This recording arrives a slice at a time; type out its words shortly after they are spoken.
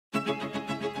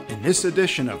In this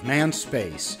edition of Manned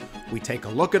Space, we take a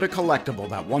look at a collectible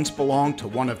that once belonged to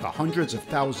one of the hundreds of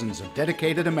thousands of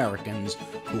dedicated Americans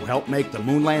who helped make the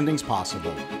moon landings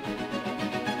possible.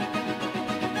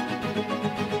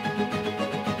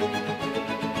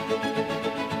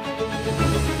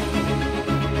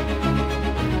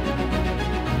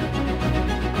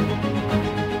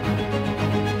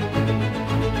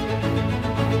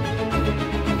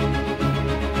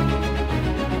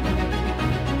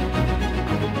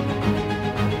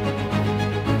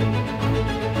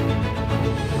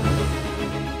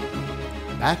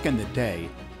 Back in the day,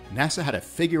 NASA had to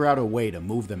figure out a way to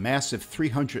move the massive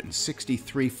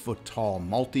 363-foot-tall,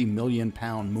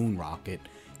 multi-million-pound moon rocket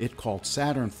it called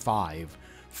Saturn V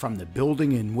from the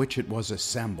building in which it was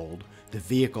assembled, the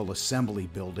Vehicle Assembly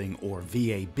Building, or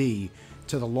VAB,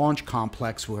 to the launch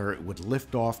complex where it would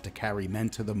lift off to carry men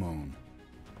to the moon.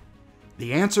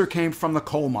 The answer came from the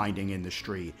coal mining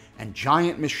industry and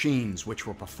giant machines which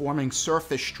were performing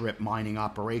surface strip mining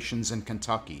operations in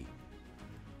Kentucky.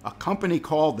 A company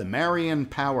called the Marion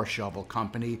Power Shovel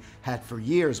Company had for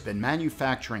years been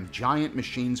manufacturing giant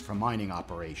machines for mining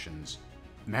operations.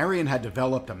 Marion had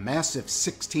developed a massive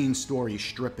 16-story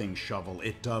stripping shovel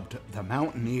it dubbed the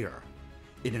Mountaineer.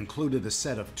 It included a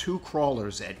set of 2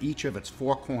 crawlers at each of its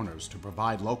 4 corners to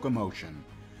provide locomotion.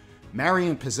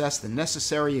 Marion possessed the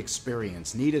necessary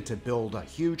experience needed to build a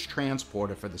huge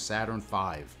transporter for the Saturn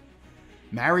V.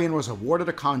 Marion was awarded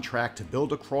a contract to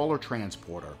build a crawler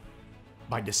transporter.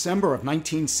 By December of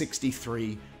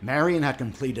 1963, Marion had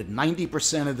completed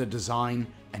 90% of the design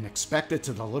and expected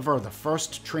to deliver the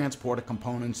first transporter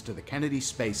components to the Kennedy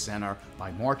Space Center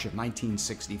by March of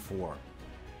 1964.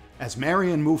 As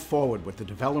Marion moved forward with the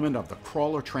development of the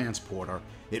crawler transporter,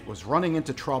 it was running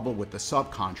into trouble with the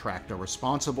subcontractor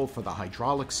responsible for the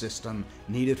hydraulic system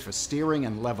needed for steering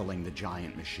and leveling the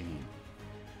giant machine.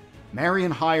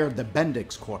 Marion hired the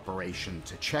Bendix Corporation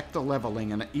to check the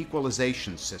leveling and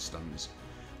equalization systems.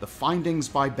 The findings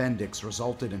by Bendix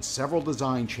resulted in several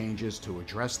design changes to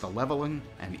address the leveling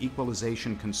and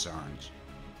equalization concerns.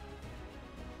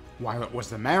 While it was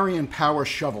the Marion Power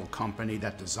Shovel Company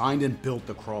that designed and built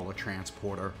the crawler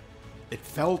transporter, it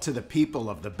fell to the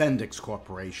people of the Bendix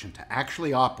Corporation to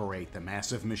actually operate the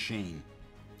massive machine.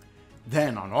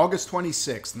 Then, on August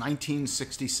 26,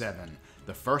 1967,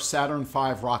 the first Saturn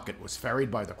V rocket was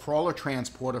ferried by the crawler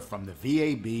transporter from the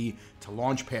VAB to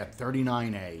Launch Pad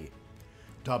 39A.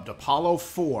 Dubbed Apollo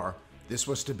 4, this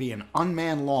was to be an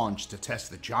unmanned launch to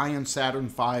test the giant Saturn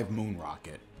V moon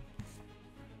rocket.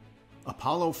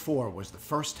 Apollo 4 was the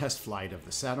first test flight of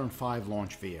the Saturn V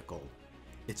launch vehicle.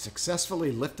 It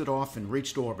successfully lifted off and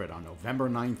reached orbit on November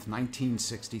 9,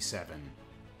 1967.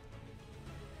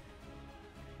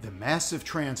 The massive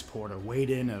transporter weighed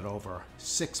in at over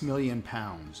 6 million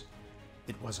pounds.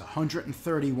 It was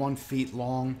 131 feet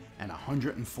long and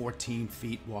 114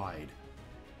 feet wide.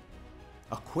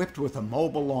 Equipped with a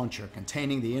mobile launcher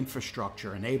containing the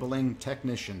infrastructure enabling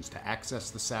technicians to access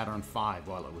the Saturn V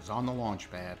while it was on the launch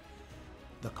pad,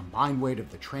 the combined weight of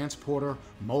the transporter,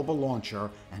 mobile launcher,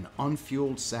 and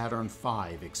unfueled Saturn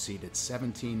V exceeded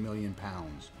 17 million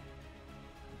pounds.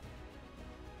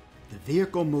 The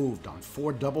vehicle moved on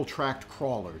 4 double-tracked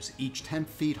crawlers, each 10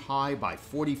 feet high by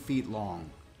 40 feet long.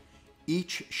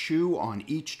 Each shoe on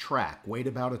each track weighed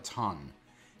about a ton.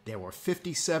 There were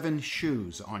 57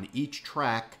 shoes on each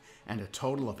track and a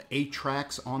total of 8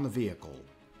 tracks on the vehicle.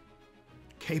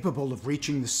 Capable of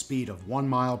reaching the speed of 1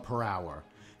 mile per hour,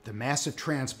 the massive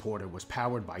transporter was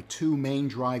powered by 2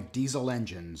 main-drive diesel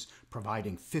engines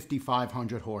providing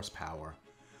 5,500 horsepower.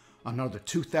 Another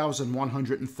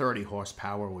 2,130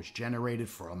 horsepower was generated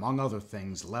for, among other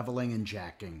things, leveling and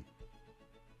jacking.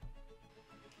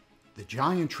 The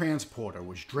giant transporter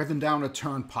was driven down a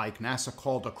turnpike NASA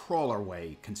called a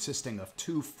crawlerway, consisting of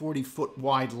 2 40-foot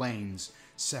wide lanes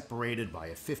separated by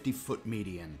a 50-foot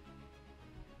median.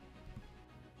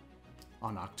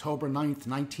 On October 9,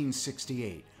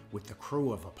 1968, with the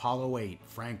crew of Apollo 8,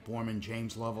 Frank Borman,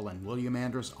 James Lovell, and William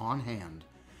Anders on hand,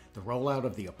 the rollout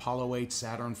of the Apollo 8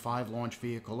 Saturn V launch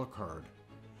vehicle occurred.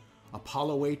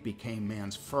 Apollo 8 became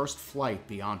man's first flight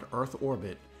beyond Earth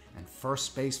orbit and first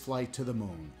space flight to the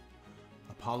moon.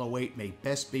 Apollo 8 may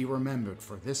best be remembered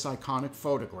for this iconic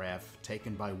photograph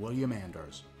taken by William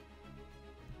Anders.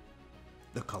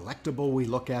 The collectible we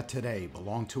look at today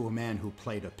belonged to a man who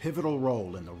played a pivotal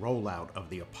role in the rollout of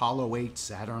the Apollo 8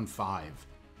 Saturn V.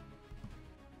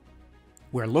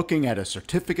 We're looking at a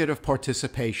certificate of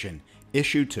participation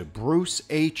issued to Bruce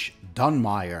H.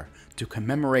 Dunmeyer to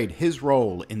commemorate his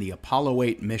role in the Apollo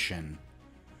 8 mission.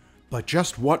 But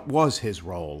just what was his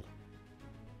role?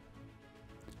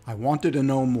 I wanted to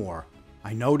know more,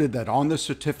 I noted that on the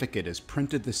certificate is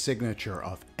printed the signature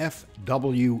of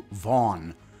F.W.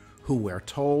 Vaughn, who we're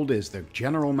told is the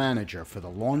general manager for the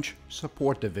Launch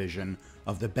Support Division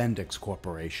of the Bendix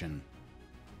Corporation.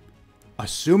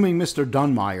 Assuming Mr.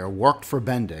 Dunmire worked for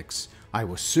Bendix, I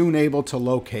was soon able to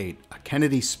locate a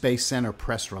Kennedy Space Center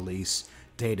press release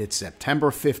dated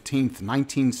September 15,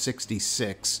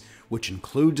 1966, which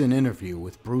includes an interview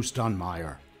with Bruce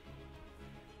Dunmire.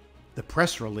 The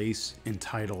press release,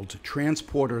 entitled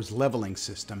 "Transporter's Leveling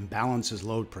System Balances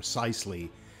Load Precisely,"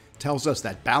 tells us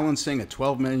that balancing a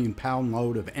 12 million pound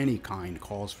load of any kind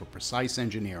calls for precise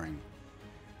engineering.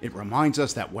 It reminds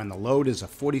us that when the load is a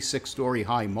 46-story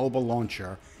high mobile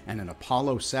launcher and an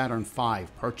Apollo Saturn V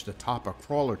perched atop a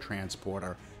crawler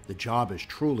transporter, the job is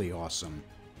truly awesome.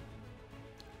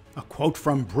 A quote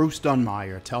from Bruce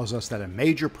Dunmire tells us that a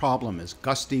major problem is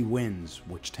gusty winds,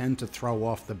 which tend to throw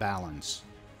off the balance.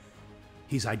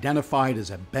 He's identified as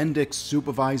a Bendix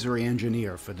supervisory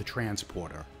engineer for the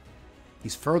transporter.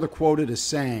 He's further quoted as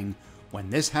saying, "When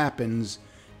this happens,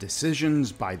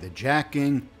 decisions by the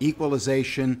jacking,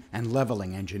 equalization, and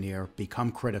leveling engineer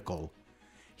become critical.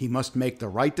 He must make the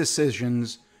right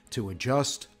decisions to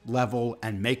adjust, level,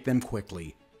 and make them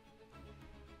quickly."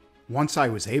 Once I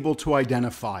was able to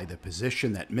identify the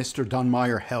position that Mr.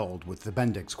 Dunmire held with the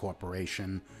Bendix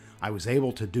Corporation, I was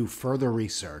able to do further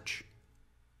research.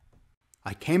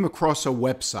 I came across a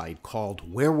website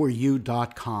called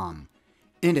wherewere-you.com.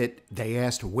 In it, they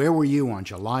asked where were you on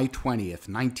July 20th,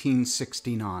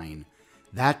 1969,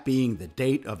 that being the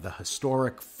date of the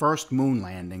historic first moon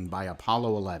landing by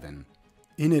Apollo 11.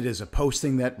 In it is a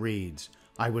posting that reads,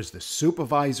 "I was the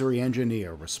supervisory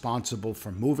engineer responsible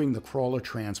for moving the crawler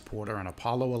transporter on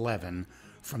Apollo 11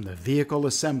 from the vehicle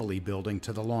assembly building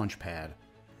to the launch pad.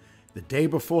 The day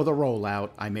before the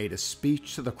rollout, I made a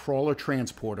speech to the crawler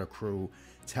transporter crew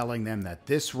telling them that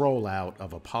this rollout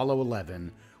of Apollo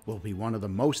 11 will be one of the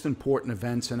most important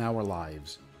events in our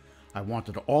lives. I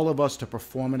wanted all of us to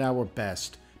perform at our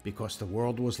best because the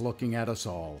world was looking at us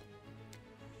all."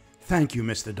 Thank you,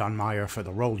 Mr. Dunmire, for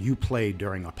the role you played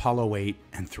during Apollo 8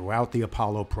 and throughout the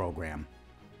Apollo program.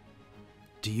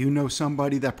 Do you know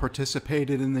somebody that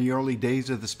participated in the early days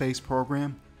of the space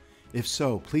program? If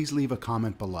so, please leave a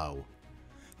comment below.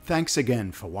 Thanks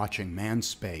again for watching Manned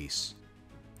Space.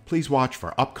 Please watch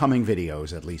for upcoming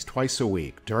videos at least twice a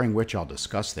week, during which I'll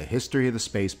discuss the history of the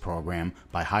space program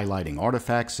by highlighting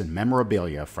artifacts and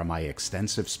memorabilia from my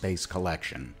extensive space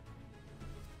collection.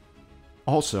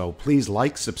 Also, please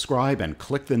like, subscribe, and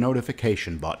click the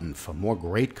notification button for more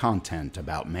great content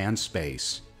about manned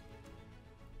space.